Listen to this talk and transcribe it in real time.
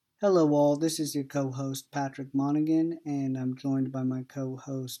Hello, all. This is your co host, Patrick Monaghan, and I'm joined by my co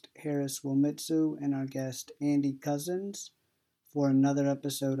host, Harris Wilmitsu, and our guest, Andy Cousins, for another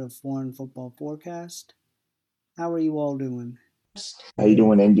episode of Foreign Football Forecast. How are you all doing? How you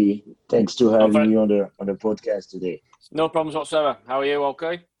doing, Andy? Thanks to I'm having very, me on the podcast today. no problems whatsoever. How are you?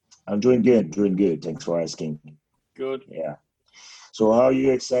 Okay? I'm doing good, doing good. Thanks for asking. Good. Yeah. So, how are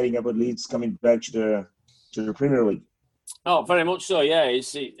you excited about Leeds coming back to the Premier League? Oh, very much so. Yeah,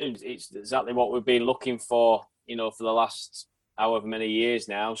 it's exactly what we've been looking for. For the last however many years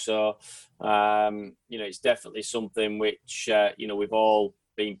now. So, it's definitely something which we've all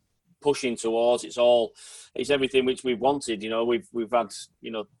been pushing towards. It's everything which we've wanted. We've had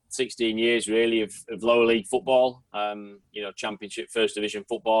 16 years really of lower league football. Championship, first division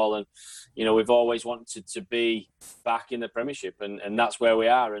football, and we've always wanted to be back in the Premiership, and that's where we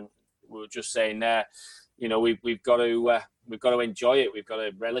are. And we were just saying there. We've got to enjoy it. We've got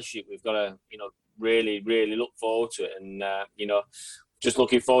to relish it. We've got to really really look forward to it. And just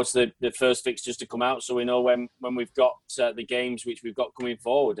looking forward to the first fixtures to come out, so we know when we've got the games which we've got coming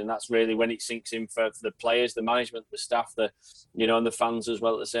forward, and that's really when it sinks in for the players, the management, the staff, and the fans as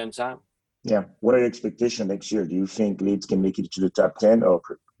well at the same time. Yeah. What are your expectations next year? Do you think Leeds can make it to the top 10 or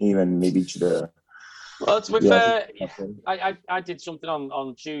even maybe to the Well, it's with yeah, top 10? I did something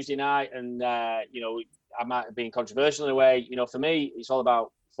on Tuesday night, and I might have been controversial in a way. For me, it's all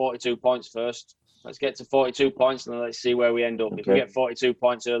about 42 points first. Let's get to 42 points, and then let's see where we end up. If we Okay. get 42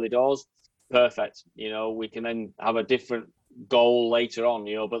 points early doors, perfect. We can then have a different goal later on.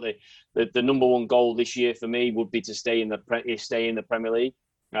 But the number one goal this year for me would be to stay in the Premier League.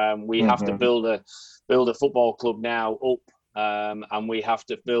 We have to Mm-hmm. build a football club now up, and we have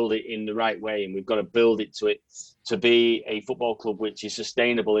to build it in the right way, and we've got to build it to be a football club which is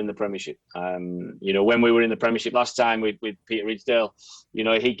sustainable in the Premiership. When we were in the Premiership last time with Peter Ridsdale,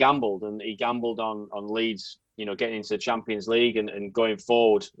 he gambled on Leeds, getting into the Champions League and going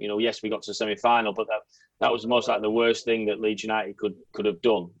forward. Yes, we got to the semi-final, but that was most like the worst thing that Leeds United could have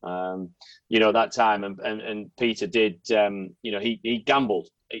done. That time, and Peter did. He gambled.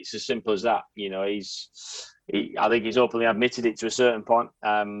 It's as simple as that. I think he's openly admitted it to a certain point.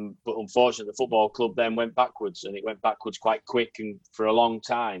 But unfortunately, the football club then went backwards, and it went backwards quite quick and for a long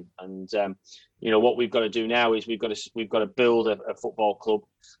time. And what we've got to do now is we've got to build a football club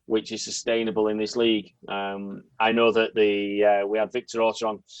which is sustainable in this league. I know that we had Victor Orta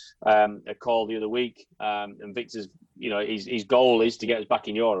on a call the other week, and Victor's his goal is to get us back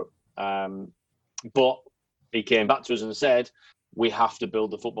in Europe. But he came back to us and said we have to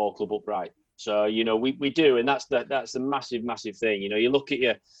build the football club up right. So we do, and that's the massive thing. You look at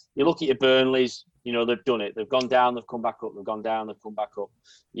your Burnleys. They've done it. They've gone down. They've come back up. They've gone down. They've come back up.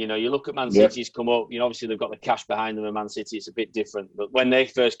 You look at Man Yep. City's come up. Obviously they've got the cash behind them. And Man City, it's a bit different. But when they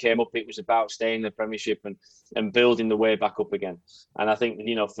first came up, it was about staying in the Premiership and building the way back up again. And I think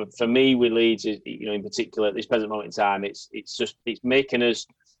for me with Leeds, in particular at this present moment in time, it's making us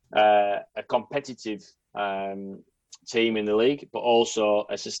a competitive team in the league, but also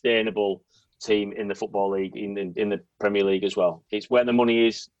a sustainable team in the Football League, in the Premier League as well. It's where the money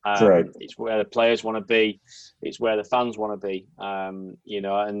is. Correct. It's where the players want to be. It's where the fans want to be.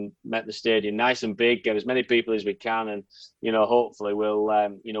 And make the stadium nice and big, get as many people as we can, and hopefully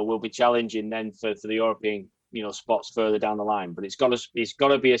we'll be challenging then for the European spots further down the line. But it's got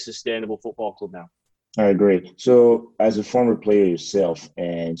to be a sustainable football club now. I agree. So, as a former player yourself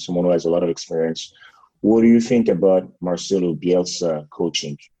and someone who has a lot of experience, what do you think about Marcelo Bielsa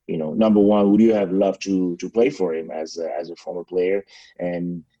coaching? Number one, would you have loved to play for him as a former player?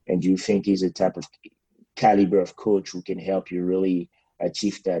 And do you think he's a type of caliber of coach who can help you really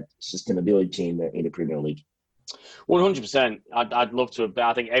achieve that sustainability in the Premier League? 100%. I'd love to have been.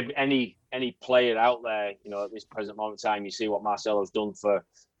 I think any player out there, at this present moment in time, you see what Marcelo's done for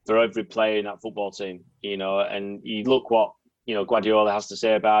every player in that football team, and you look what Guardiola has to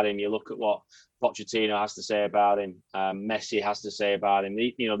say about him. You look at what Pochettino has to say about him. Messi has to say about him.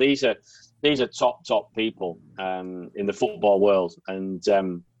 These are top people in the football world, and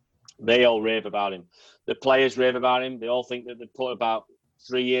they all rave about him. The players rave about him. They all think that they've put about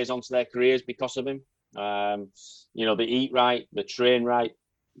 3 years onto their careers because of him. They eat right, they train right,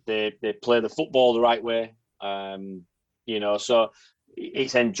 they play the football the right way. So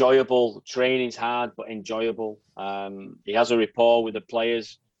it's enjoyable. Training's hard, but enjoyable. He has a rapport with the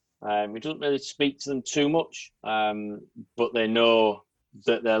players. He doesn't really speak to them too much, but they know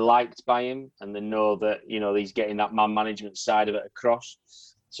that they're liked by him, and they know that he's getting that man management side of it across.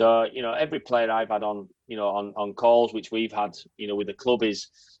 So every player I've had on calls which we've had with the club is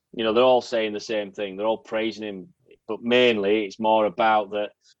they're all saying the same thing. They're all praising him, but mainly it's more about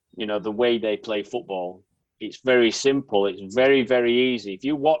that the way they play football. It's very simple. It's very, very easy. If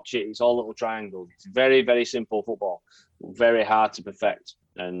you watch it, it's all little triangles. It's very, very simple football. Very hard to perfect.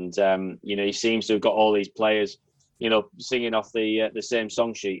 And, he seems to have got all these players, singing off the same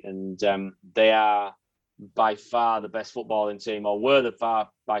song sheet. And they are by far the best footballing team, or were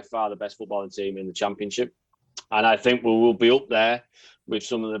by far the best footballing team in the Championship. And I think we will be up there with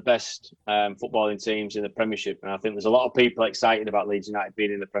some of the best footballing teams in the Premiership. And I think there's a lot of people excited about Leeds United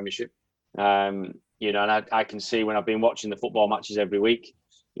being in the Premiership. And I can see when I've been watching the football matches every week,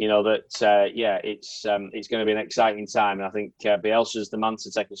 that it's going to be an exciting time. And I think Bielsa's the man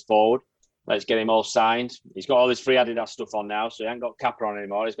to take us forward. Let's get him all signed. He's got all his free Adidas stuff on now, so he ain't got Kappa on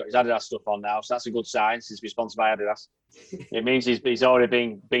anymore. He's got his Adidas stuff on now, so that's a good sign since he's sponsored by Adidas. It means he's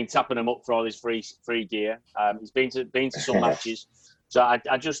already been tapping them up for all his free gear. He's been to some matches. So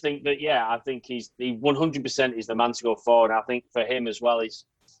I just think that, I think he 100% is the man to go forward. And I think for him as well,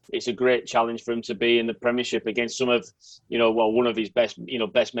 it's a great challenge for him to be in the Premiership against some of, one of his best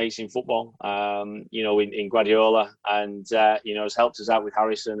mates in football, in Guardiola, and, has helped us out with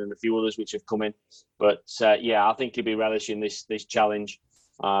Harrison and a few others which have come in. But, I think he'll be relishing this challenge.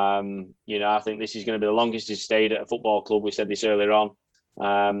 I think this is going to be the longest he's stayed at a football club. We said this earlier on.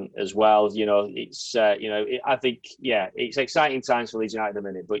 As well, I think, it's exciting times for Leeds United at the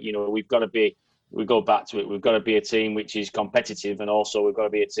minute, but, we go back to it. We've got to be a team which is competitive, and also we've got to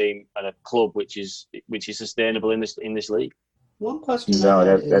be a team and a club which is sustainable in this league. One question.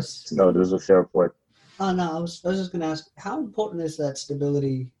 There's a fair point. Oh no, I was just going to ask, how important is that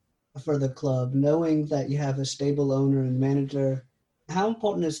stability for the club, knowing that you have a stable owner and manager? How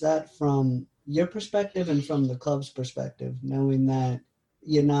important is that from your perspective and from the club's perspective, knowing that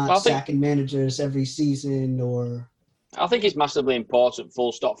you're not sacking managers every season? Or I think it's massively important,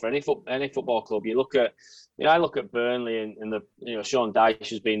 full stop, for any football club. You look at, I look at Burnley and Sean Dyche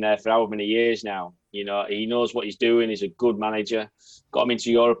has been there for however many years now. He knows what he's doing. He's a good manager. Got him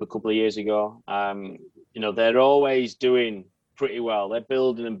into Europe a couple of years ago. They're always doing pretty well. They're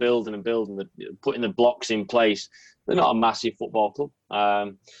building and building and building. They're putting the blocks in place. They're not a massive football club.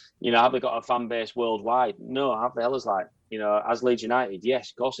 Have they got a fan base worldwide? No. How the hell is that? As Leeds United,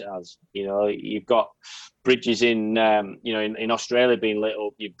 yes, of course it has. You've got bridges in Australia being lit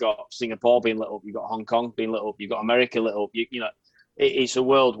up. You've got Singapore being lit up. You've got Hong Kong being lit up. You've got America lit up. It's a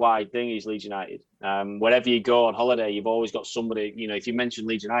worldwide thing. Is Leeds United. Wherever you go on holiday, you've always got somebody. If you mention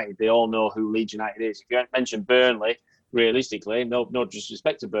Leeds United, they all know who Leeds United is. If you mention Burnley, realistically, no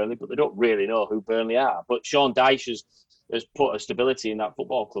disrespect to Burnley, but they don't really know who Burnley are. But Sean Dyche has put a stability in that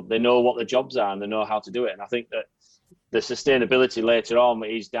football club. They know what the jobs are and they know how to do it. And I think that the sustainability later on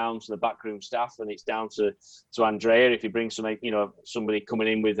is down to the backroom staff, and it's down to Andrea. If you bring somebody coming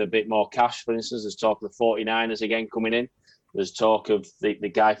in with a bit more cash, for instance, there's talk of the 49ers again coming in. There's talk of the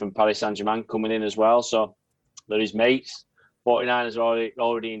guy from Paris Saint-Germain coming in as well. So there is mates. 49ers are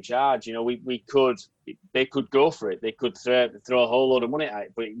already in charge. They could go for it. They could throw a whole load of money at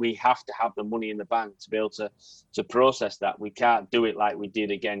it, but we have to have the money in the bank to be able to process that. We can't do it like we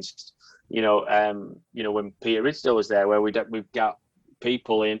did against, when Peter Ridsdale was there, where we've got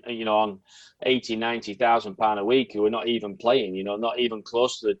people in, on 80, 90,000 pound a week who are not even playing, not even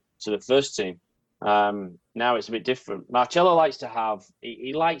close to the first team. Now it's a bit different. Marcello likes to have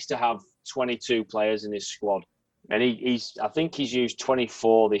 22 players in his squad. And I think he's used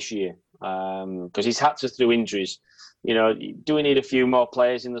 24 this year because he's had to through injuries. Do we need a few more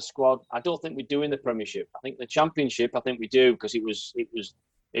players in the squad? I don't think we do in the Premiership. I think the Championship, I think we do, because it was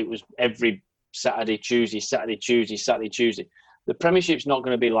every Saturday, Tuesday, Saturday, Tuesday, Saturday, Tuesday. The Premiership's not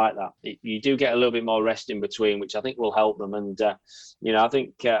going to be like that. You do get a little bit more rest in between, which I think will help them. And I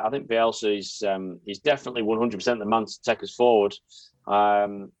think Bielsa is definitely 100% the man to take us forward.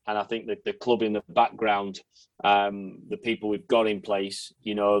 And I think that the club in the background, the people we've got in place,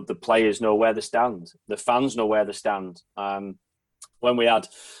 the players know where they stand. The fans know where they stand. When we had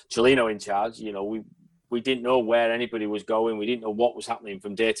Cellino in charge, we didn't know where anybody was going. We didn't know what was happening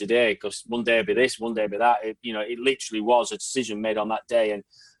from day to day, because one day it'd be this, one day it'd be that. It literally was a decision made on that day,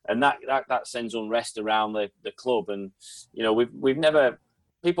 and that sends unrest around the club. And we've never.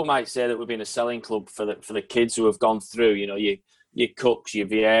 People might say that we've been a selling club for the kids who have gone through. Your Cooks, your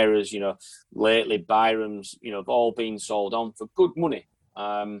Vieiras, lately Byrams, have all been sold on for good money.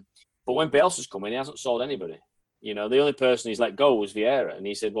 But when Bielsa's come in, he hasn't sold anybody. The only person he's let go was Vieira, and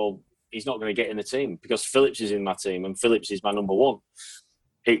he said, well, he's not going to get in the team because Phillips is in my team and Phillips is my number one.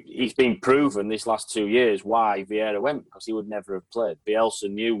 It's been proven this last 2 years why Vieira went, because he would never have played.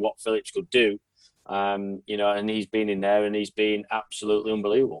 Bielsa knew what Phillips could do, and he's been in there and he's been absolutely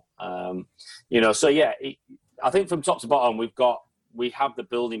unbelievable. I think from top to bottom, we've got we have the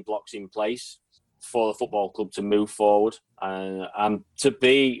building blocks in place for the football club to move forward and to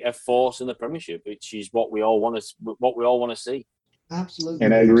be a force in the Premiership, which is what we all want to see. Absolutely.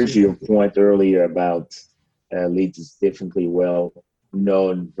 And I agree with your point earlier about Leeds is definitely well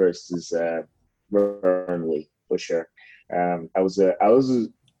known versus Burnley for sure. I was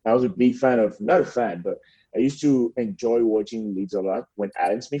a big fan of, not a fan, but I used to enjoy watching Leeds a lot when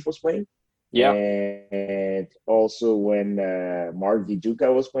Alan Smith was playing. Yeah. And also when Mark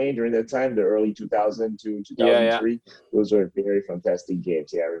Viduka was playing during that time, the early 2000 to 2003. Yeah. Those were very fantastic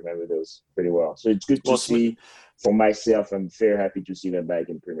games. Yeah, I remember those pretty well. So it's good to see for myself. I'm very happy to see them back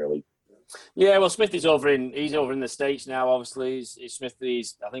in Premier League. Yeah, well, he's over in the States now. Obviously,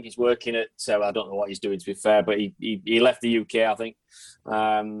 I think he's working at. So I don't know what he's doing, to be fair, but he left the UK. I think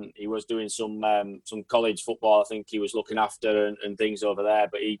he was doing some college football. I think he was looking after and things over there.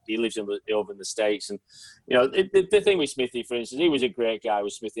 But he lives over in the States. And you know, the thing with Smithy, for instance, he was a great guy.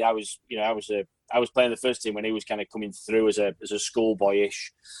 With Smithy, I was playing the first team when he was kind of coming through as a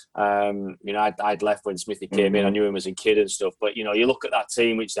schoolboyish. You know, I'd left when Smithy came in. I knew him as a kid and stuff. But you know, you look at that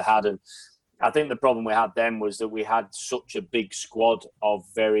team which they had, and I think the problem we had then was that we had such a big squad of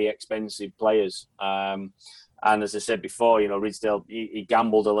very expensive players. And as I said before, you know, Ridsdale, he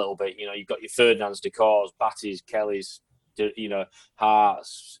gambled a little bit. You know, you've got your Ferdinands, Decors, Batties, Kellys, you know,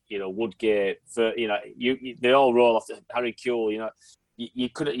 Hearts, you know, Woodgate. You know, they all roll off. Harry Kewell, you know. You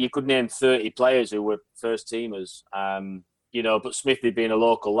could name 30 players who were first teamers, you know. But Smithy, being a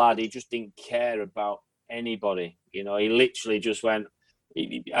local lad, he just didn't care about anybody. You know, he literally just went.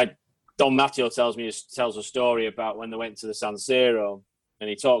 Don Matteo tells a story about when they went to the San Siro, and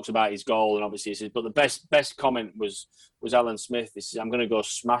he talks about his goal, and obviously he says, but the best comment was Alan Smith. He says, "I'm going to go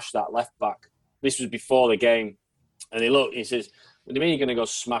smash that left back." This was before the game, and he says, "What do you mean you're going to go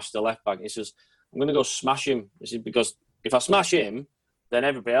smash the left back?" He says, "I'm going to go smash him." He said, "Because if I smash him, then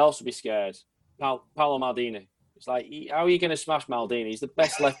everybody else will be scared." Paolo Maldini. It's like, how are you going to smash Maldini? He's the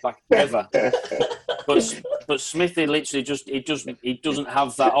best left back ever. but Smithy literally he doesn't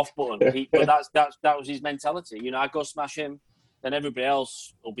have that off button. But that was his mentality. You know, I go smash him, then everybody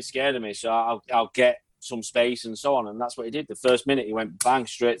else will be scared of me. So I'll get some space and so on. And that's what he did. The first minute he went bang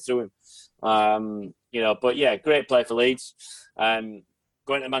straight through him. You know, but yeah, great play for Leeds. Going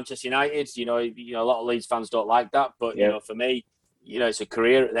to Manchester United, you know, a lot of Leeds fans don't like that, but you know, for me, you know, it's a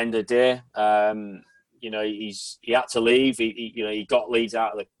career at the end of the day. You know, he had to leave. He got Leeds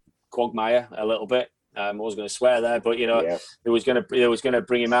out of the quagmire a little bit. I was going to swear there, but you know, it was going to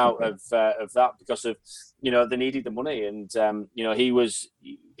bring him out of that because of, you know, they needed the money, and you know, he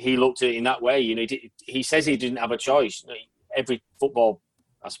looked at it in that way. You know, he says he didn't have a choice. Every football,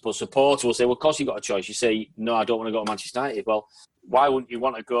 I suppose, supporter will say, "Well, of course you got a choice." You say, "No, I don't want to go to Manchester United." Well, why wouldn't you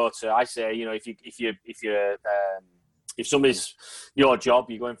want to go to? I say, you know, if somebody's your job,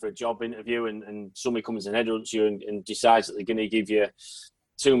 you're going for a job interview, and somebody comes and headhunts you and decides that they're going to give you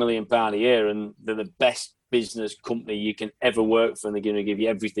 £2 million a year, and they're the best business company you can ever work for, and they're going to give you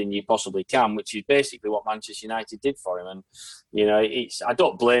everything you possibly can, which is basically what Manchester United did for him. And you know, I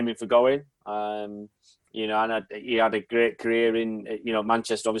don't blame him for going. You know, and he had a great career in, you know,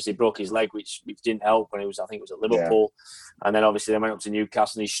 Manchester. Obviously broke his leg, which didn't help when I think it was at Liverpool. Yeah. And then obviously they went up to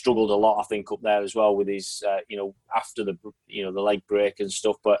Newcastle, and he struggled a lot, I think, up there as well with his, you know, after the leg break and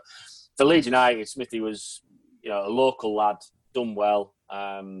stuff. But for Leeds United, Smithy was, you know, a local lad, done well,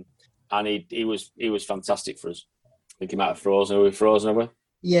 and he was fantastic for us. I think he might have frozen. Are we frozen, have we?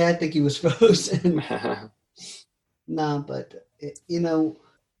 Yeah, I think he was frozen. Nah, but you know,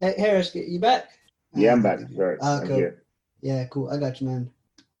 hey, Harris, you back? Yeah, I'm back. Sorry. I'm cool. here. Yeah, cool. I got you, man.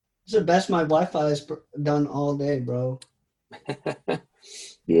 It's the best my Wi-Fi has done all day, bro.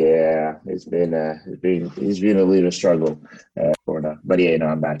 Yeah, it's been a little struggle for now. But yeah, no,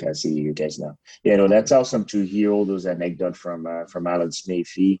 I'm back. I see you guys now. Yeah, no, that's awesome to hear all those anecdotes from Alan Smith.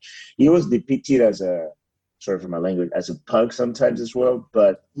 He was depicted as sorry for my language, as a punk sometimes as well.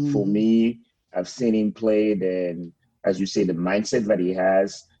 But for me, I've seen him play, and as you say, the mindset that he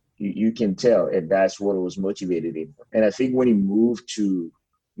has. You can tell, and that's what was motivated him. And I think when he moved to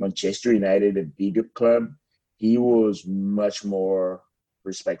Manchester United, a bigger club, he was much more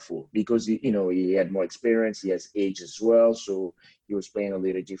respectful because he had more experience, he has age as well, so he was playing a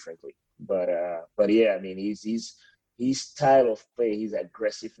little differently. But yeah, I mean, his style of play, his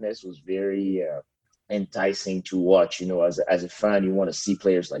aggressiveness was very enticing to watch. You know, as a fan, you want to see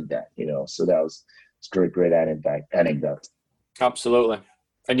players like that. You know, so that was great anecdote. Absolutely.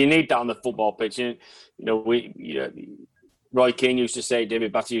 And you need that on the football pitch. You know, Roy Keane used to say,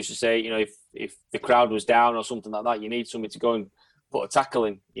 David Batty used to say, you know, if the crowd was down or something like that, you need somebody to go and put a tackle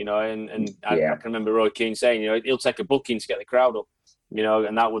in, you know. And I can remember Roy Keane saying, you know, he'll take a booking to get the crowd up.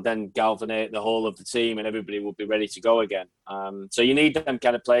 and that would then galvanate the whole of the team, and everybody would be ready to go again. So you need them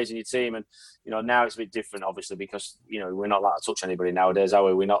kind of players in your team, and now it's a bit different, obviously, because we're not allowed to touch anybody nowadays, are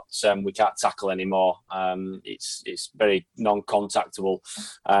we? We're not. We can't tackle anymore. It's very non-contactable.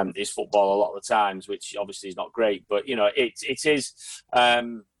 It's football a lot of the times, which obviously is not great, but it is.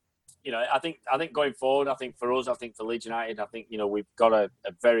 I think going forward, I think for us, I think for Leeds United, I think we've got a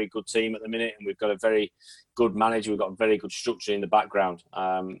very good team at the minute, and we've got a very good manager. We've got a very good structure in the background.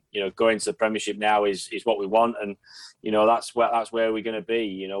 Going to the Premiership now is what we want, and that's where we're going to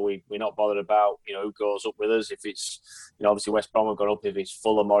be. We're not bothered about who goes up with us. If it's obviously West Brom have gone up, if it's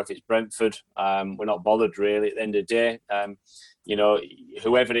Fulham or if it's Brentford, we're not bothered really. At the end of the day,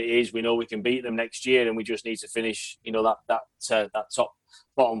 whoever it is, we know we can beat them next year, and we just need to finish that top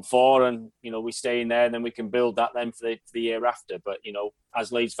bottom four, and we stay in there, and then we can build that then for the year after. But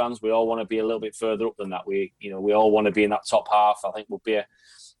as Leeds fans, we all want to be a little bit further up than that. We all want to be in that top half. I think will be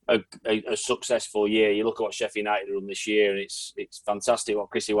a successful year. You look at what Sheffield United have done this year, and it's fantastic what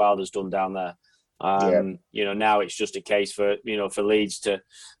Chrissy Wilder's done down there. Now it's just a case for for Leeds to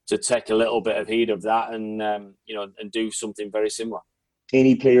take a little bit of heed of that, and and do something very similar.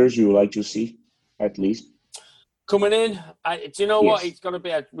 Any players you would like to see, at least? Coming in, do you know what? Yes. It's got to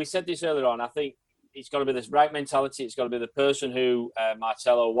be, we said this earlier on, I think it's got to be this right mentality. It's got to be the person who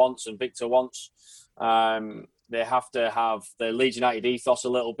Marcelo wants and Victor wants. They have to have the Leeds United ethos a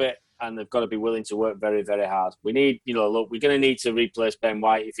little bit, and they've got to be willing to work very, very hard. We need, look, we're going to need to replace Ben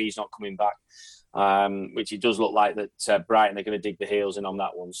White if he's not coming back, which it does look like that Brighton are going to dig the heels in on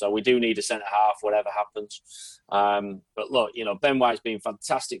that one. So we do need a centre-half, whatever happens. But look, Ben White's been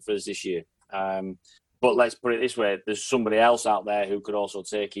fantastic for us this year. But let's put it this way: there's somebody else out there who could also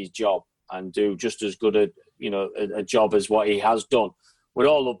take his job and do just as good a job as what he has done. We'd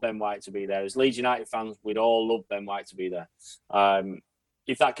all love Ben White to be there. As Leeds United fans, we'd all love Ben White to be there.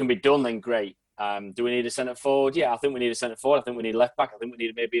 If that can be done, then great. Do we need a centre forward? Yeah, I think we need a centre forward. I think we need a left back. I think we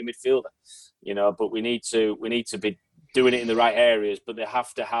need maybe a midfielder. But we need to be doing it in the right areas. But they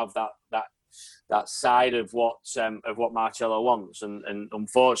have to have that side of what Marcelo wants, and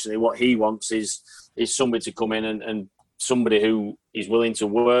unfortunately, what he wants is somebody to come in and somebody who is willing to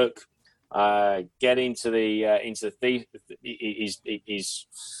work, get into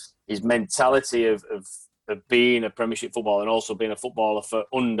his mentality of being a Premiership footballer and also being a footballer for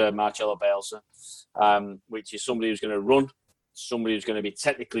under Marcelo Bielsa, which is somebody who's going to run, somebody who's going to be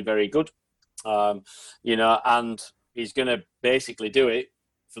technically very good, and he's going to basically do it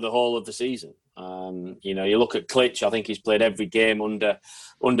for the whole of the season. You look at Klitsch. I think he's played every game under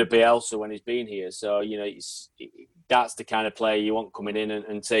Bielsa when he's been here. So that's the kind of player you want coming in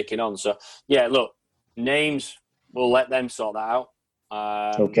and taking on. So yeah, look, names, we'll let them sort that out.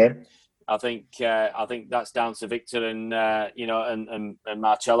 Okay. I think that's down to Victor and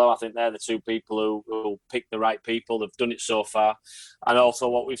Marcelo. I think they're the two people who pick the right people. They've done it so far. And also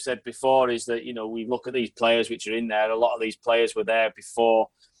what we've said before is that we look at these players which are in there. A lot of these players were there before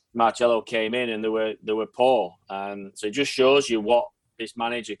Marcelo came in, and they were poor. So it just shows you what this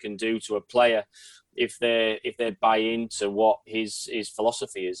manager can do to a player if they buy into what his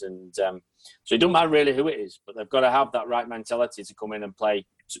philosophy is. And so it doesn't matter really who it is, but they've got to have that right mentality to come in and play,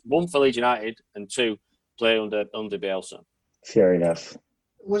 one, for Leeds United, and two, play under Bielsa. Fair enough.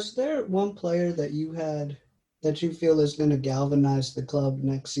 Was there one player that you had that you feel is going to galvanize the club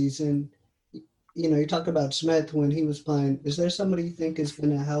next season? You talk about Smith when he was playing. Is there somebody you think is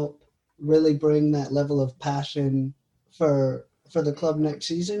going to help really bring that level of passion for the club next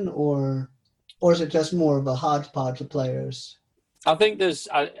season, or is it just more of a hodgepodge of players? I think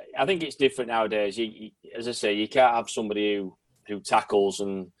I think it's different nowadays. As I say, you can't have somebody who tackles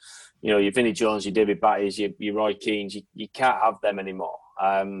and your Vinnie Jones, your David Batty's, your Roy Keanes. You can't have them anymore.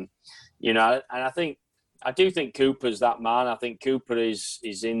 And I do think Cooper's that man. I think Cooper is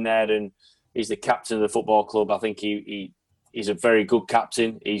in there, and he's the captain of the football club. I think he's a very good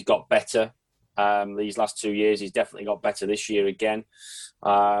captain. He's got better these last 2 years. He's definitely got better this year again.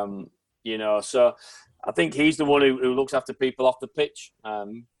 So I think he's the one who looks after people off the pitch.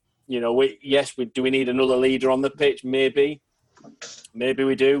 Do we need another leader on the pitch? Maybe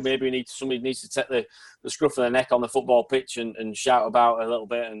we do. Maybe somebody needs to take the scruff of the neck on the football pitch and shout about a little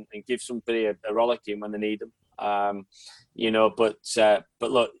bit and give somebody a rollicking when they need them. But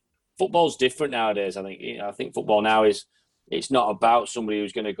look, football's different nowadays. I think football now it's not about somebody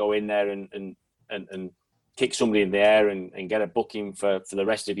who's going to go in there and kick somebody in the air and get a booking for the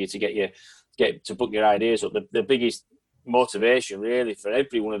rest of you to book your ideas up. The biggest motivation really for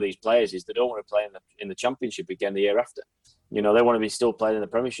every one of these players is they don't want to play in the Championship again the year after. They want to be still playing in the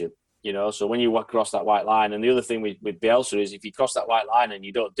Premiership. You know, so when you walk across that white line, and the other thing with Bielsa is if you cross that white line and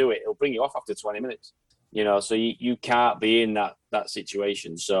you don't do it, it'll bring you off after 20 minutes. You know, so you can't be in that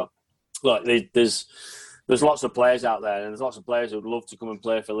situation. So, look, there's lots of players out there, and there's lots of players who would love to come and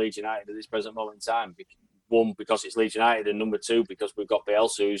play for Leeds United at this present moment in time. One, because it's Leeds United, and number two, because we've got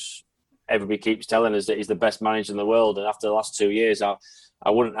Bielsa, who's everybody keeps telling us that he's the best manager in the world. And after the last 2 years, I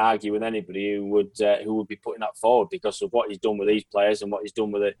wouldn't argue with anybody who would be putting that forward because of what he's done with these players and what he's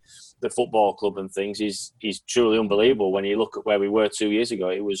done with the football club and things. He's truly unbelievable. When you look at where we were 2 years ago,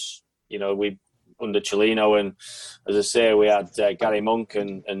 it was, you know, we under Cellino, and as I say, we had Gary Monk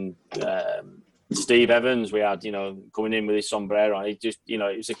and Steve Evans. We had, you know, coming in with his sombrero on. It just, you know,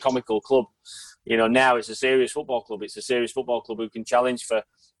 it was a comical club. You know, now it's a serious football club. It's a serious football club who can challenge for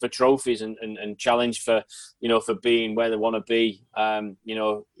trophies and challenge for, you know, for being where they want to be, you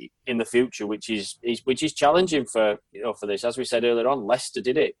know, in the future, which is challenging for, you know, for this. As we said earlier on, Leicester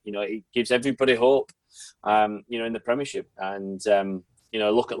did it. You know, it gives everybody hope, you know, in the Premiership. And, you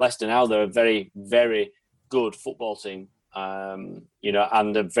know, look at Leicester now. They're a very, very good football team, you know,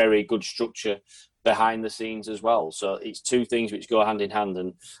 and a very good structure behind the scenes as well. So it's two things which go hand in hand.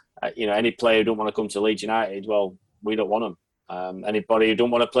 And, you know, any player who don't want to come to Leeds United, well, we don't want them. Anybody who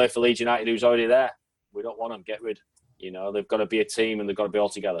don't want to play for Leeds United who's already there, we don't want them. Get rid. You know, they've got to be a team and they've got to be all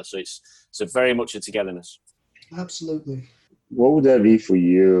together. So it's a very much a togetherness. Absolutely. What would that be for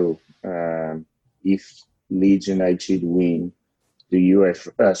you if Leeds United win the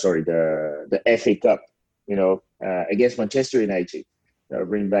FA Cup? You know, against Manchester United. That'll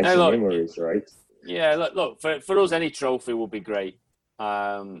bring back some memories, right? Yeah, look for us, any trophy will be great.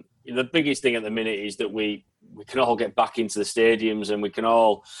 The biggest thing at the minute is that we can all get back into the stadiums and we can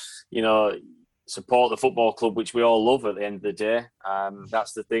all, you know, support the football club, which we all love at the end of the day.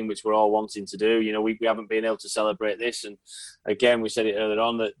 That's the thing which we're all wanting to do. You know, we haven't been able to celebrate this. And again, we said it earlier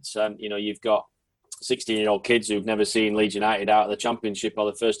on that, you know, you've got 16-year-old kids who've never seen Leeds United out of the Championship or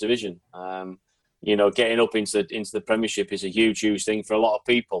the First Division. You know, getting up into the Premiership is a huge thing for a lot of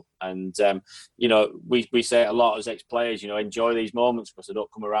people. And, you know, we say it a lot as ex-players, you know, enjoy these moments because they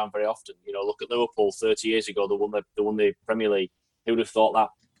don't come around very often. You know, look at Liverpool 30 years ago, they won the Premier League. Who would have thought that?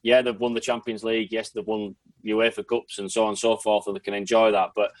 Yeah, they've won the Champions League. Yes, they've won UEFA Cups and so on and so forth, and they can enjoy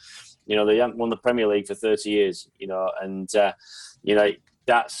that. But, you know, they haven't won the Premier League for 30 years, you know, and, you know,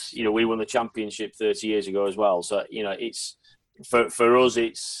 that's, you know, we won the Championship 30 years ago as well. So, you know, it's, for us,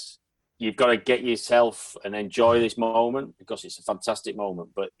 it's, you've got to get yourself and enjoy this moment because it's a fantastic moment.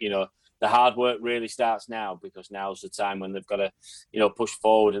 But, you know, the hard work really starts now because now's the time when they've got to, you know, push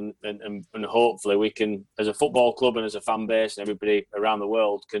forward and hopefully we can, as a football club and as a fan base and everybody around the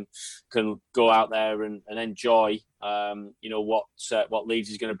world can go out there and enjoy, you know, what Leeds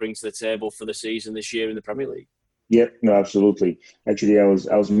is going to bring to the table for the season this year in the Premier League. Yep, no, absolutely. Actually, I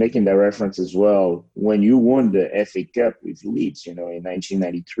was making that reference as well. When you won the FA Cup with Leeds, you know, in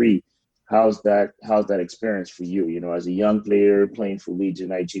 1993, how's that experience for you? You know, as a young player playing for Leeds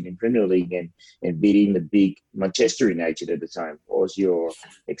United in Premier League and beating the big Manchester United at the time. What was your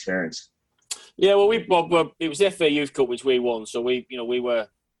experience? Yeah, well, it was the FA Youth Cup which we won. So we were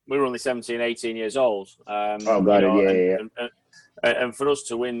only 17, 18 years old. And for us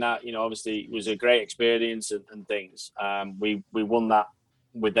to win that, you know, obviously it was a great experience and things. We won that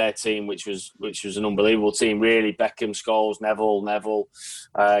with their team, which was an unbelievable team. Really, Beckham, Scholes, Neville,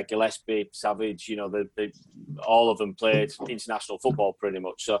 Gillespie, Savage. You know, they all of them played international football pretty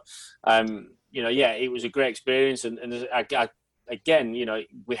much. So, you know, yeah, it was a great experience. And again, you know,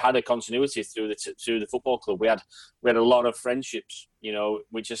 we had a continuity through the football club. We had a lot of friendships, you know,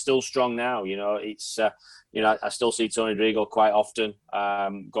 which are still strong now. You know, it's you know, I still see Tony Drigo quite often.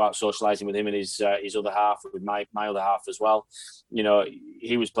 Go out socialising with him and his other half, with my other half as well. You know,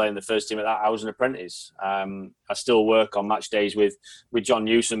 he was playing the first team at that. I was an apprentice. I still work on match days with John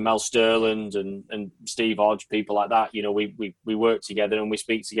Newsom, Mel Sterland, and Steve Hodge, people like that. You know, we work together and we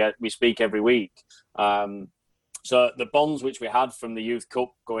speak together. We speak every week. So the bonds which we had from the Youth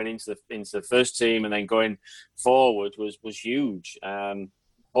Cup going into the first team and then going forward was huge.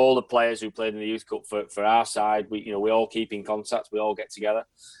 All the players who played in the Youth Cup for our side, we all keep in contact. We all get together,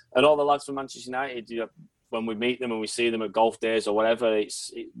 and all the lads from Manchester United, you know, when we meet them and we see them at golf days or whatever,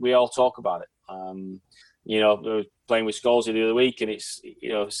 we all talk about it. You know, we were playing with Scholes the other week, and it's, you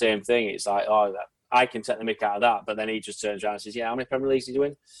know, same thing. It's like, oh, I can take the mick out of that, but then he just turns around and says, "Yeah, how many Premier Leagues did you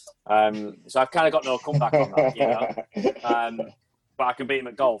win?" So I've kind of got no comeback on that, you know. but I can beat him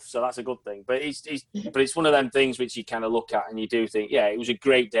at golf, so that's a good thing. But it's one of them things which you kind of look at and you do think, yeah, it was a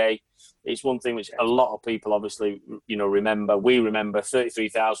great day. It's one thing which a lot of people obviously, remember. We remember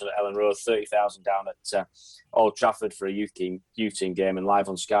 33,000 at Ellen Road, 30,000 down at Old Trafford for a youth team game, and live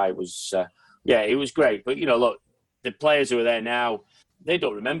on Sky. It was, it was great. But look, the players who are there now, they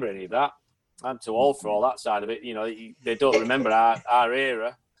don't remember any of that. I'm too old for all that side of it. They don't remember our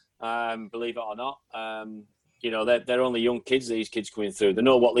era, believe it or not. They're only young kids, these kids coming through. They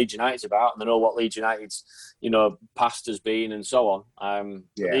know what Leeds United's about, and they know what Leeds United's, past has been and so on.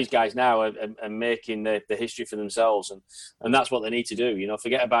 But these guys now are making the history for themselves, and that's what they need to do.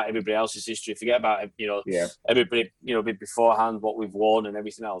 Forget about everybody else's history. Forget about, everybody, beforehand, what we've won and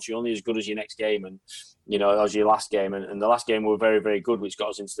everything else. You're only as good as your next game and, as your last game. And the last game were very, very good, which got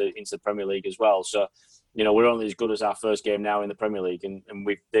us into the Premier League as well. So, we're only as good as our first game now in the Premier League, and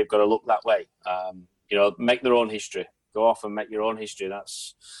they've got to look that way. Make their own history. Go off and make your own history.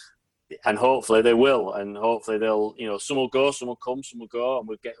 And hopefully they will. And hopefully they'll, some will go, some will come, some will go, and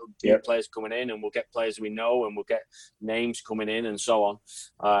we'll get new players coming in, and we'll get players we know, and we'll get names coming in, and so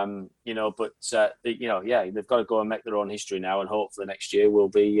on. They've got to go and make their own history now, and hopefully next year we'll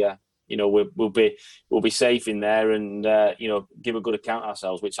be, we'll be safe in there, and give a good account of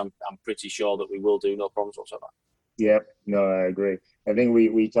ourselves, which I'm pretty sure that we will do. No problems whatsoever. Yep. No, I agree. I think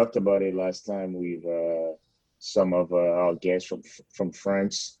we talked about it last time with some of our guests from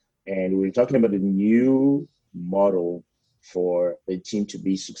France, and we were talking about the new model for the team to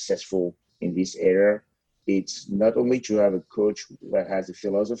be successful in this era. It's not only to have a coach that has a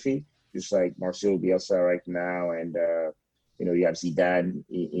philosophy, just like Marcelo Bielsa right now, and you have Zidane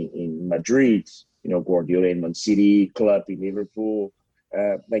in Madrid, Guardiola in Man City, Klopp in Liverpool.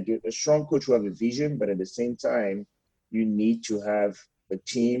 Like a strong coach will have a vision, but at the same time, you need to have a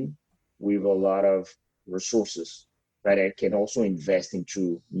team with a lot of resources that can also invest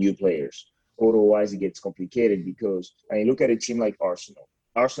into new players. Otherwise, it gets complicated because look at a team like Arsenal.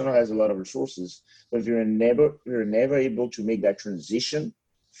 Arsenal has a lot of resources, but they're never able to make that transition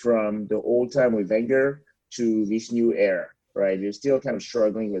from the old time with Wenger to this new era, right? They're still kind of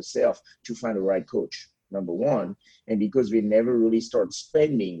struggling with self to find the right coach, number one. And because we never really start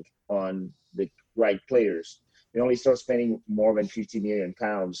spending on the right players, they only start spending more than £50 million,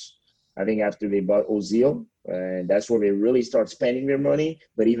 I think, after they bought Ozil. And that's where they really start spending their money.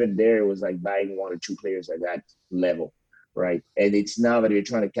 But even there, it was like buying one or two players at that level, right? And it's now that they're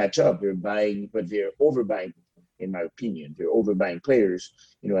trying to catch up. They're buying, but they're overbuying, in my opinion. They're overbuying players,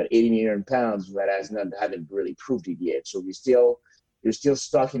 at £80 million that haven't really proved it yet. So they're still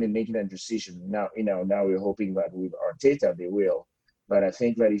stuck in making that decision. Now we're hoping that with Arteta, they will. But I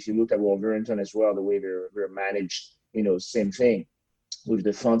think that if you look at Wolverhampton as well, the way they're managed, same thing with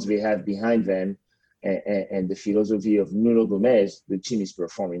the funds they have behind them and the philosophy of Nuno Gomez, the team is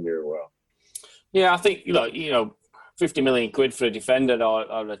performing very well. Yeah, I think, 50 million quid for a defender or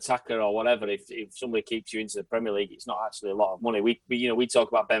an attacker or whatever, if somebody keeps you into the Premier League, it's not actually a lot of money. We talk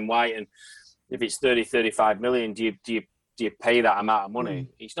about Ben White, and if it's 30, 35 million, do you pay that amount of money?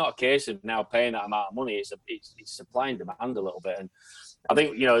 It's not a case of now paying that amount of money. It's supply and demand a little bit. And I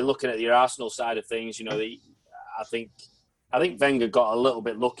think, looking at the Arsenal side of things, I think Wenger got a little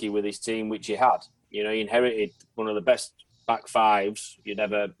bit lucky with his team, which he had. He inherited one of the best back fives you'd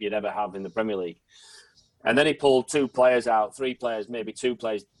ever have in the Premier League. And then he pulled three players, maybe two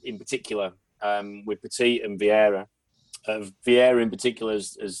players in particular, with Petit and Vieira. Vieira in particular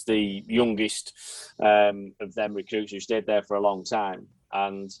as the youngest of them recruits who stayed there for a long time.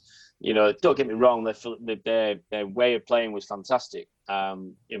 And, don't get me wrong, their way of playing was fantastic.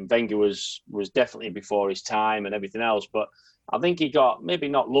 And Wenger was definitely before his time and everything else. But I think he got, maybe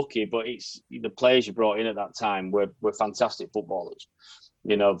not lucky, but it's the players you brought in at that time were fantastic footballers.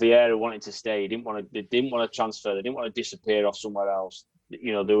 Vieira wanted to stay. They didn't want to transfer. They didn't want to disappear off somewhere else. They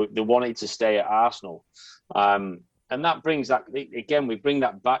wanted to stay at Arsenal. And that brings that, again, we bring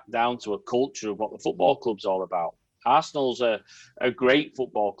that back down to a culture of what the football club's all about. Arsenal's a great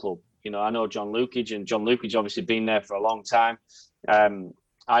football club. I know John Lukic, and John Lukic obviously been there for a long time.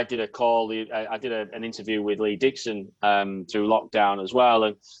 I did an interview with Lee Dixon through lockdown as well.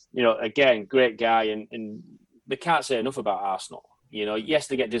 And, again, great guy. And they can't say enough about Arsenal. Yes,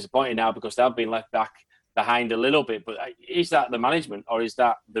 they get disappointed now because they've been left back behind a little bit. But is that the management, or is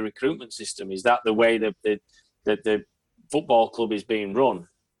that the recruitment system? Is that the way that the football club is being run?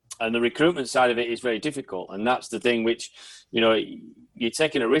 And the recruitment side of it is very difficult. And that's the thing which, you're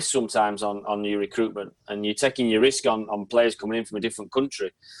taking a risk sometimes on your recruitment, and you're taking your risk on players coming in from a different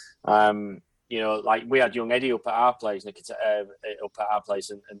country. Like we had young Eddie up at our place, and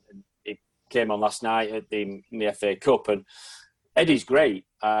he came on last night in the FA Cup. And Eddie's great,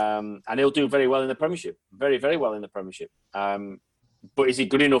 and he'll do very well in the Premiership. Very, very well in the Premiership. But is he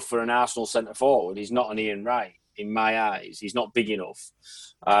good enough for an Arsenal centre forward? He's not an Ian Wright in my eyes. He's not big enough.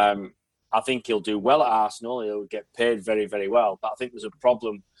 I think he'll do well at Arsenal. He'll get paid very, very well. But I think there's a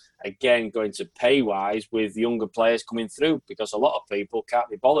problem, again, going to pay-wise with younger players coming through, because a lot of people can't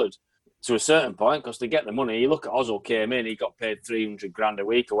be bothered to a certain point because they get the money. You look at Ozil came in, he got paid 300 grand a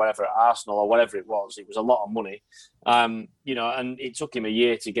week or whatever at Arsenal or whatever it was. It was a lot of money, and it took him a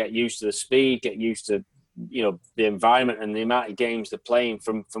year to get used to the speed, get used to, the environment and the amount of games they're playing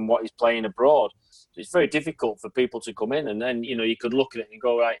from what he's playing abroad. So it's very difficult for people to come in, and then, you could look at it and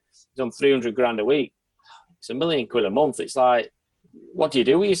go, right, he's on 300 grand a week. It's £1 million a month. It's like, what do you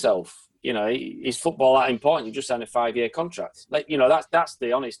do with yourself? Is football that important? You just signed a 5-year contract. That's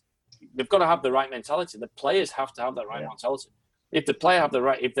the honest. They've got to have the right mentality. The players have to have that right mentality. If the player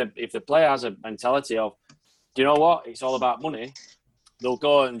if the player has a mentality of, do you know what? It's all about money. They'll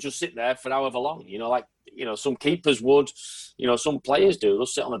go and just sit there for however long. Some keepers would. Some players do. They'll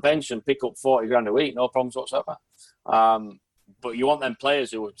sit on the bench and pick up 40 grand a week, no problems whatsoever. But you want them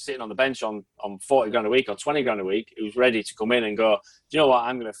players who are sitting on the bench on 40 grand a week or 20 grand a week, who's ready to come in and go, do you know what?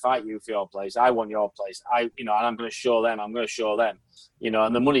 I'm going to fight you for your place. I want your place. And I'm going to show them. I'm going to show them.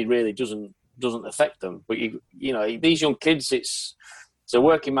 And the money really doesn't affect them. But these young kids, it's a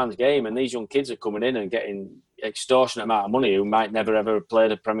working man's game, and these young kids are coming in and getting extortionate amount of money who might never ever have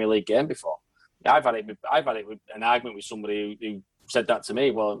played a Premier League game before. I've had it with an argument with somebody who said that to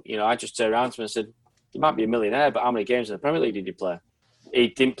me. Well, I just turned around to him and said, you might be a millionaire, but how many games in the Premier League did you play? He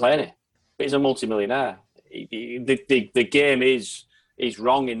didn't play any. But he's a multi-millionaire. The game is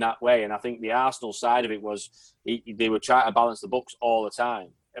wrong in that way, and I think the Arsenal side of it was they were trying to balance the books all the time.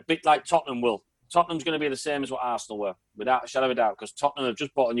 A bit like Tottenham will. Tottenham's going to be the same as what Arsenal were, without a shadow of a doubt, because Tottenham have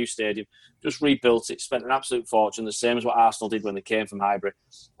just bought a new stadium, just rebuilt it, spent an absolute fortune, the same as what Arsenal did when they came from Highbury.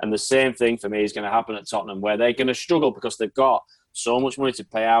 And the same thing for me is going to happen at Tottenham, where they're going to struggle because they've got so much money to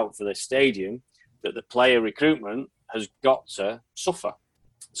pay out for their stadium that the player recruitment has got to suffer.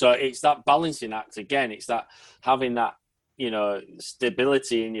 So it's that balancing act again. It's that having that,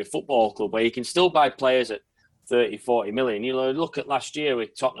 stability in your football club where you can still buy players at 30, 40 million. Look at last year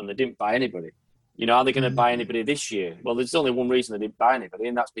with Tottenham, they didn't buy anybody. Are they going to buy anybody this year? Well, there's only one reason they didn't buy anybody,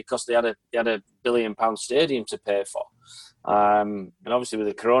 and that's because they had a £1 billion stadium to pay for. And obviously with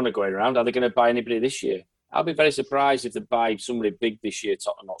the corona going around, are they going to buy anybody this year? I'll be very surprised if they buy somebody big this year,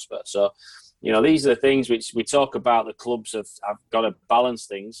 Tottenham Hotspur. So, these are the things which we talk about. The clubs have got to balance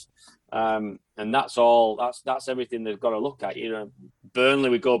things. And that's all. That's everything they've got to look at. Burnley,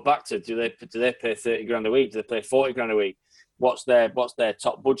 we go back to, do they pay 30 grand a week? Do they pay 40 grand a week? What's their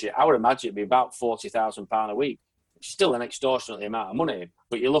top budget? I would imagine it'd be about £40,000 a week. It's still an extortionate amount of money.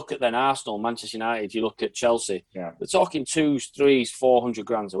 But you look at then Arsenal, Manchester United, you look at Chelsea. Yeah. They're talking 200, 300, 400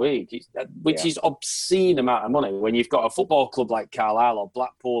 grand a week, which is obscene amount of money when you've got a football club like Carlisle or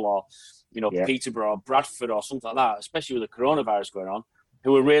Blackpool or Peterborough or Bradford or something like that, especially with the coronavirus going on,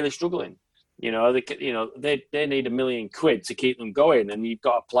 who are really struggling. They need £1 million to keep them going, and you've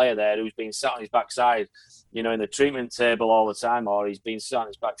got a player there who's been sat on his backside, in the treatment table all the time, or he's been sat on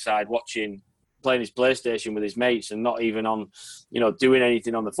his backside playing his PlayStation with his mates and not even on, doing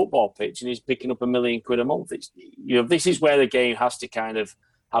anything on the football pitch, and he's picking up £1 million a month. It's, this is where the game has to kind of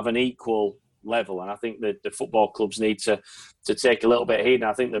have an equal level, and I think that the football clubs need to take a little bit of heed. And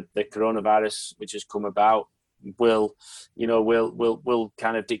I think the coronavirus, which has come about, will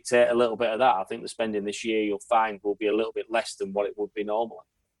kind of dictate a little bit of that. I think the spending this year, you'll find, will be a little bit less than what it would be normally.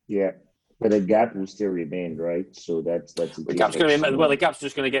 Yeah, but the gap will still remain, right? So that's the gap's going to be, the gap's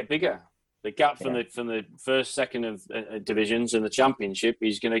just going to get bigger. The gap from the first, second of divisions and the Championship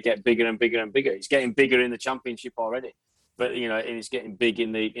is going to get bigger and bigger and bigger. It's getting bigger in the Championship already, but and it's getting big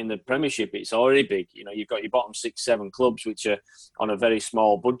in the Premiership. It's already big. You've got your bottom 6, 7 clubs which are on a very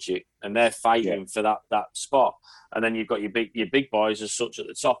small budget, and they're fighting for that spot. And then you've got your big boys as such at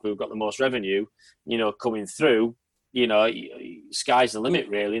the top who've got the most revenue, coming through. Sky's the limit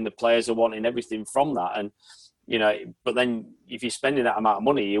really, and the players are wanting everything from that. And but then if you're spending that amount of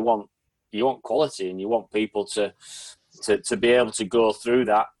money, you want quality, and you want people to be able to go through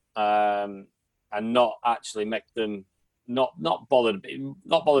that and not actually make them not bothered.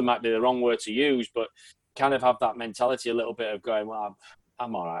 Not bothered might be the wrong word to use, but kind of have that mentality a little bit of going, well,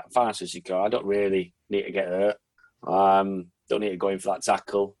 I'm all right, financially secure. I don't really need to get hurt. Don't need to go in for that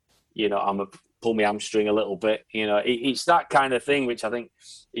tackle. I'm pull my hamstring a little bit. It's that kind of thing which I think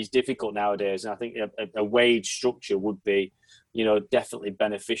is difficult nowadays, and I think a wage structure would be, definitely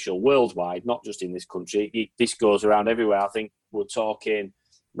beneficial worldwide, not just in this country. This goes around everywhere. I think we're talking,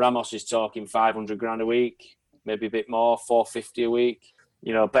 Ramos is talking 500 grand a week. maybe a bit more, 450 a week.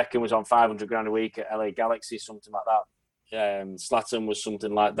 You know, Beckham was on 500 grand a week at LA Galaxy, something like that. Zlatan was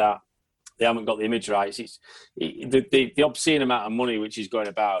something like that. They haven't got the image rights. It's the obscene amount of money which is going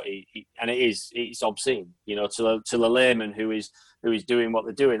about, and it's obscene. You know, to the layman who is doing what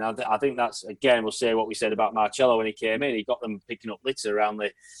they're doing. I think that's, again, we'll say what we said about Marcello when he came in. He got them picking up litter around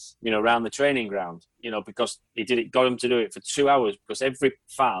the training ground. You know, because got them to do it for 2 hours. Because every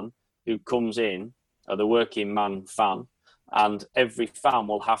fan who comes in, or the working man fan, and every fan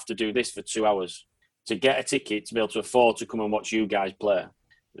will have to do this for 2 hours to get a ticket to be able to afford to come and watch you guys play.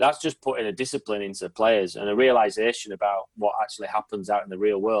 That's just putting a discipline into the players and a realisation about what actually happens out in the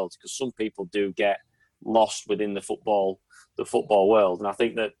real world. Because some people do get lost within the football world, and I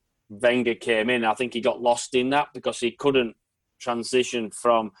think that Wenger came in. I think he got lost in that because he couldn't transition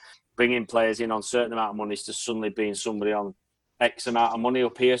from bringing players in on certain amount of money to suddenly being somebody on X amount of money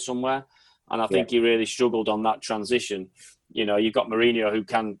up here somewhere. And I think he really struggled on that transition. You know, you've got Mourinho who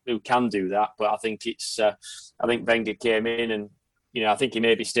can do that, but I think I think Wenger came in and, you know, I think he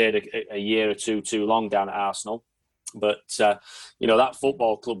maybe stayed a year or two too long down at Arsenal. But, you know, that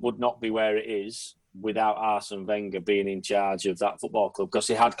football club would not be where it is without Arsene Wenger being in charge of that football club, because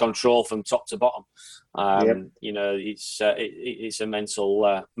he had control from top to bottom. You know, it's a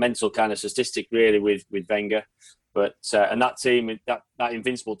mental kind of statistic, really, with Wenger. But and that team, that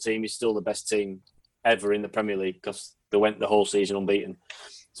Invincible team, is still the best team ever in the Premier League because they went the whole season unbeaten.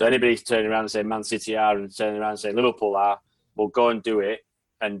 So anybody's turning around and saying Man City are, and turning around and saying Liverpool are, well, go and do it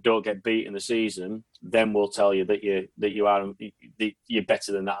and don't get beat in the season. Then we'll tell you that you're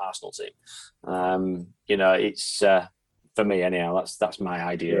better than that Arsenal team. You know, it's for me anyhow. That's my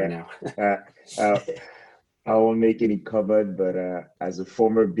idea now. I won't make any comment, but as a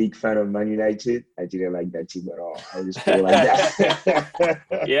former big fan of Man United, I didn't like that team at all. I just feel like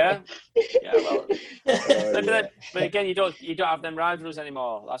that. Yeah. Well, but again, you don't have them rivalries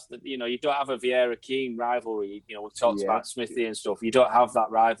anymore. That's you don't have a Vieira Keane rivalry. You know, we talked about Smithy and stuff. You don't have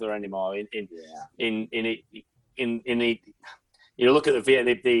that rivalry anymore. You look at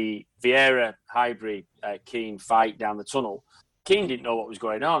the Vieira Highbury Keane fight down the tunnel. Keane didn't know what was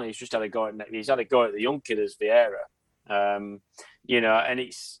going on. He's had a go at the young kid as Vieira, and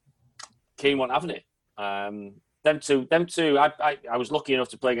Keane wasn't having it. Them two. I was lucky enough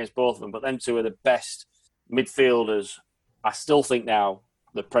to play against both of them, but them two are the best midfielders I still think now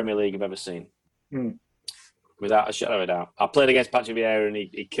the Premier League have ever seen, without a shadow of a doubt. I played against Patrick Vieira and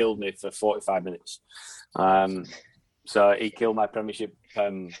he killed me for 45 minutes. So he killed my Premiership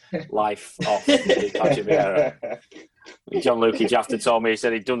life off with Patrick Vieira. Gianluca Jafta told me, he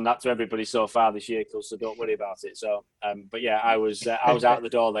said he'd done that to everybody so far this year, so don't worry about it. So, but yeah, I was out the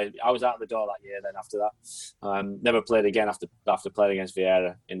door. I was out the door that year. Then after that, never played again after playing against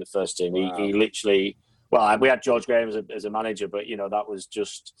Vieira in the first team. Wow. He literally. Well, we had George Graham as a manager, but that was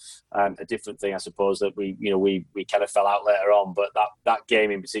just a different thing, I suppose. That we kind of fell out later on. But that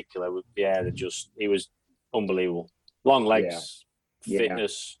game in particular with Vieira, he was unbelievable. Long legs,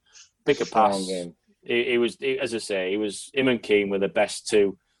 fitness, pick a pass. He was, as I say, him and Keane were the best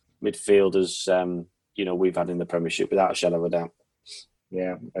two midfielders we've had in the Premiership, without a shadow of a doubt.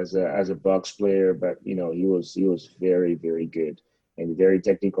 Yeah, as a box player, but he was very, very good and very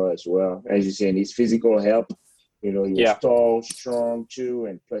technical as well. As you say, his physical help. He was tall, strong too,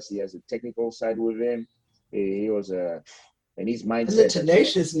 and plus he has a technical side with him. He was and his mindset. And the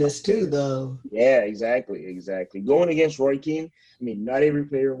tenaciousness too, though. Yeah, exactly. Going against Roy Keane, I mean, not every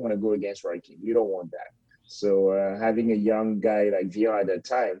player want to go against Roy Keane. You don't want that. So having a young guy like Vieira at that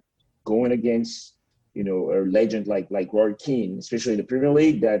time, going against, a legend like Roy Keane, especially in the Premier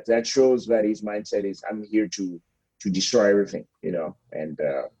League, that shows that his mindset is, I'm here to destroy everything, and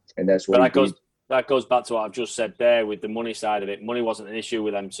that's what that goes back to what I've just said there with the money side of it. Money wasn't an issue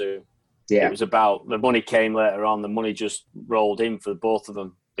with them two. Yeah. It was about the money came later on. The money just rolled in for both of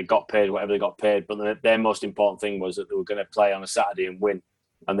them. They got paid whatever they got paid, but their most important thing was that they were going to play on a Saturday and win,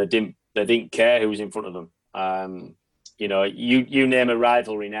 and they didn't care who was in front of them. You name a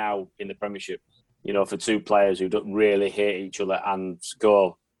rivalry now in the Premiership, for two players who don't really hate each other and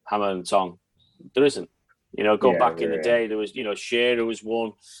go hammer and tong. There isn't. Back in the day, there was, Shearer was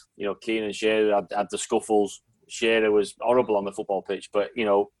one. Keane and Shearer had the scuffles. Shearer was horrible on the football pitch, but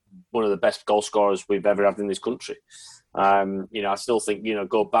one of the best goal scorers we've ever had in this country. I still think,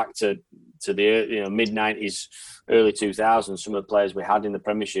 go back to the mid-90s, early 2000s, some of the players we had in the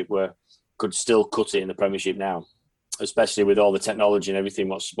Premiership could still cut it in the Premiership now, especially with all the technology and everything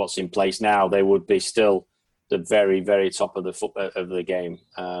what's in place now. They would be still the very, very top of the game.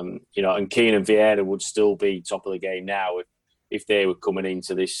 And Keane and Vieira would still be top of the game now if they were coming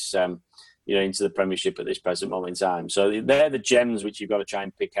into this into the Premiership at this present moment in time. So they're the gems which you've got to try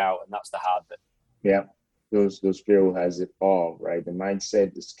and pick out, and that's the hard bit. Yeah, those players who has it all, right? The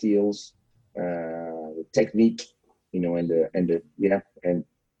mindset, the skills, the technique, and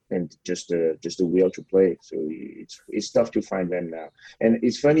just the will to play. So it's tough to find them now. And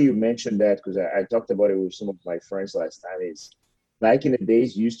it's funny you mentioned that, because I talked about it with some of my friends last time. Is back in the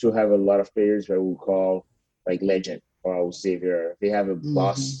days, you used to have a lot of players that we call like legend, or I would say they have a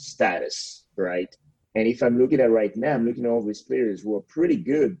boss status, right? And if I'm looking at right now, I'm looking at all these players who are pretty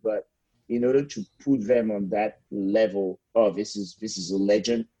good, but in order to put them on that level, this is a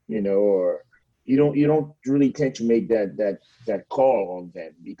legend, or you don't really tend to make that call on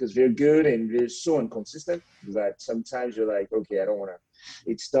them, because they're good and they're so inconsistent that sometimes you're like, okay, I don't want to.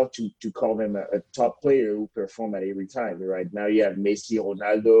 It's tough to call them a top player who perform at every time. Right now, you have Messi,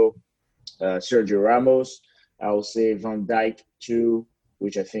 Ronaldo, Sergio Ramos. I will say Van Dijk too,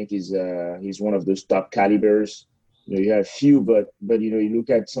 which I think is he's one of those top calibers. You have few, but you look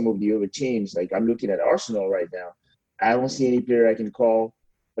at some of the other teams. Like I'm looking at Arsenal right now. I don't see any player I can call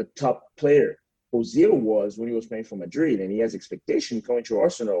a top player. Ozil was when he was playing for Madrid, and he has expectation coming to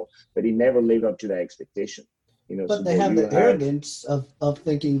Arsenal, but he never lived up to that expectation. But so they have the arrogance of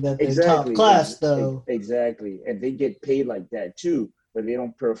thinking that they're top class, though. Exactly, and they get paid like that too, but they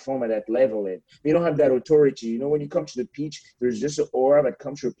don't perform at that level, and they don't have that authority. When you come to the pitch, there's just an aura that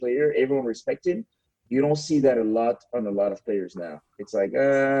comes to a player. Everyone respects him. You don't see that a lot on a lot of players now. It's like,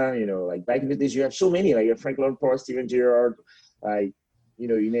 like back in the days, you have so many, like Frank Lampard, Steven Gerrard,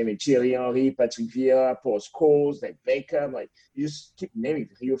 you name it, Thierry Henry, Patrick Vieira, Paul Scholes, like Beckham, like you just keep naming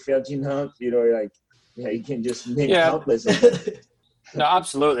Rio Ferdinand, you can just name countless of them. No,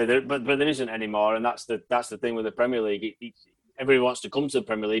 absolutely, but there isn't anymore, and that's the thing with the Premier League. Everybody wants to come to the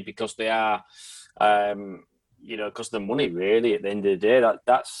Premier League because they are, because of the money. Really, at the end of the day,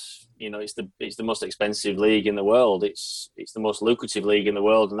 that's it's the most expensive league in the world. It's the most lucrative league in the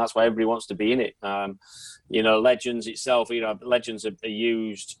world, and that's why everybody wants to be in it. Legends itself, legends are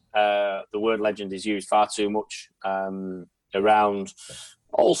used. The word legend is used far too much around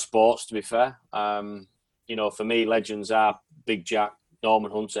all sports. To be fair, for me, legends are Big Jack,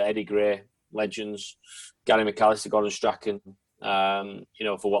 Norman Hunter, Eddie Gray, legends. Gary McAllister, Gordon Strachan,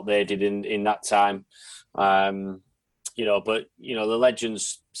 for what they did in that time. But the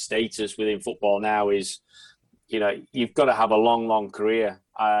legends status within football now is, you've got to have a long, long career.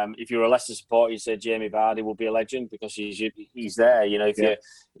 If you're a Leicester supporter, you say Jamie Vardy will be a legend because he's there.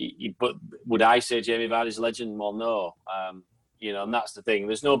 But would I say Jamie Vardy's a legend? Well, no. And that's the thing.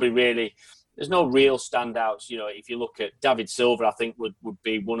 There's no real standouts. If you look at David Silva, I think would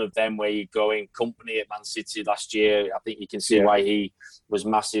be one of them where you go in company at Man City last year. I think you can see why he was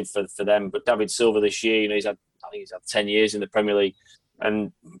massive for them. But David Silva this year, he's had 10 years in the Premier League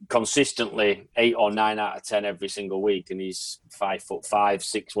and consistently 8 or 9 out of 10 every single week. And he's 5'5",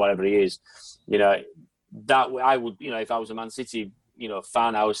 6, whatever he is. That I would, if I was a Man City,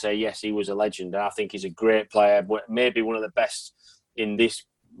 fan, I would say, yes, he was a legend. And I think he's a great player, maybe one of the best in this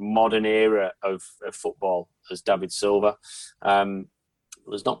modern era of football as David Silva.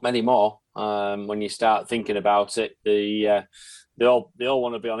 There's not many more when you start thinking about it. They all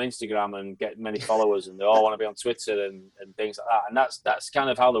want to be on Instagram and get many followers, and they all want to be on Twitter and things like that. And that's kind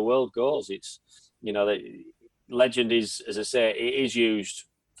of how the world goes. It's legend is, as I say, it is used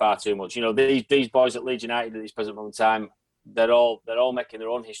far too much. These boys at Leeds United at this present moment in time, they're all making their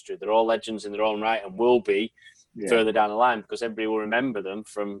own history. They're all legends in their own right, and will be further down the line, because everybody will remember them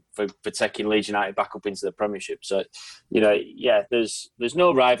for taking Leeds United back up into the Premiership. So, there's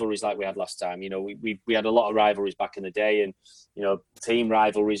no rivalries like we had last time. We had a lot of rivalries back in the day, and team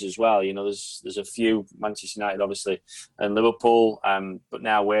rivalries as well. There's a few, Manchester United obviously and Liverpool, but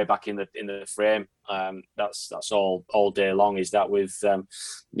now we're back in the frame. That's all day long. Is that with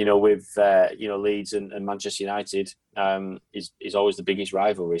Leeds and Manchester United is always the biggest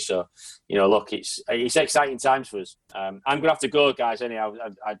rivalry. So look, it's exciting times for us. I'm gonna have to go, guys. Anyhow,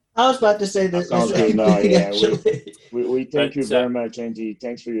 I was about to say this. Okay, no, yeah, we thank you very much, Andy.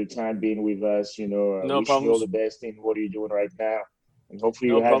 Thanks for your time being with us. No wish problems. you all the best in what you're doing right now, and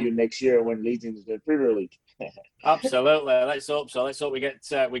hopefully we'll have you next year when Leeds in the Premier League. Absolutely. Let's hope so. Let's hope we get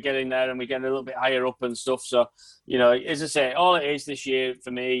in there and we get a little bit higher up and stuff. So, as I say, all it is this year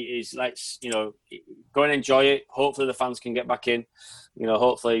for me is let's, go and enjoy it. Hopefully the fans can get back in.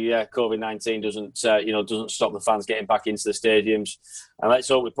 Hopefully COVID-19 doesn't stop the fans getting back into the stadiums. And let's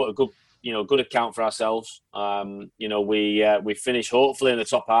hope we put a good account for ourselves. We finish hopefully in the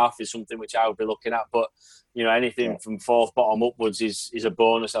top half is something which I would be looking at. But anything from fourth bottom upwards is a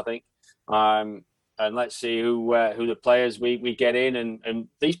bonus, I think. and let's see who the players we get in, and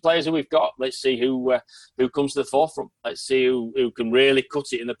these players who we've got. Let's see who comes to the forefront. Let's see who can really cut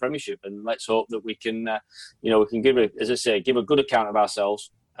it in the Premiership, and let's hope that we can we can give a good account of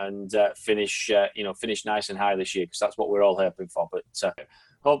ourselves and finish nice and high this year, because that's what we're all hoping for. But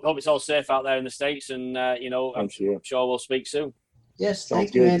hope it's all safe out there in the States, and I'm sure we'll speak soon. Yes,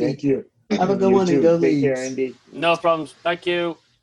 thank you, Andy. Thank you. Have a good one and go Leeds. Take care, Andy. No problems. Thank you.